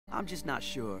I'm just not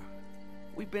sure.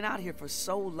 We've been out here for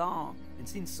so long and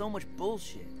seen so much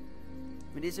bullshit.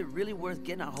 I mean, is it really worth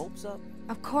getting our hopes up?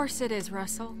 Of course it is,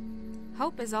 Russell.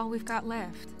 Hope is all we've got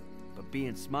left. But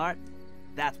being smart,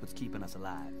 that's what's keeping us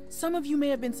alive. Some of you may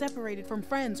have been separated from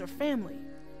friends or family.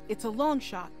 It's a long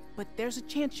shot, but there's a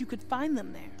chance you could find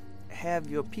them there. Have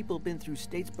your people been through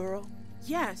Statesboro?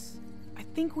 Yes, I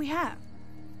think we have.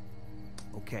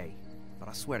 Okay, but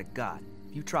I swear to God,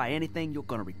 if you try anything, you're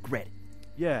gonna regret it.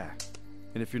 Yeah,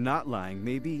 and if you're not lying,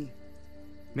 maybe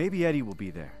Eddie will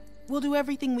be there. We'll do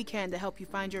everything we can to help you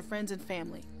find your friends and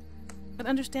family. But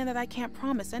understand that I can't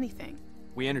promise anything.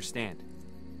 We understand.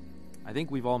 I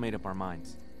think we've all made up our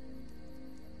minds.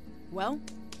 Well,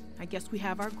 I guess we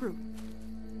have our group.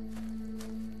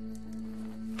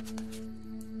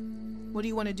 What do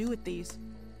you want to do with these?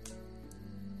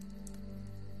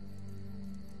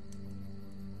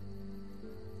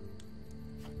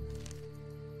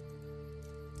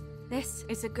 This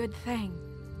is a good thing.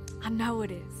 I know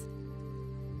it is.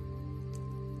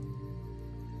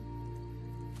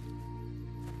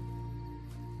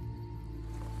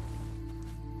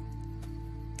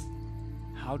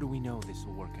 How do we know this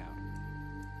will work out?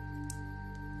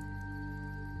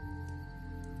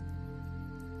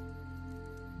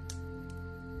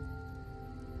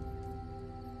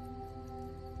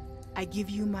 I give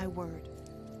you my word.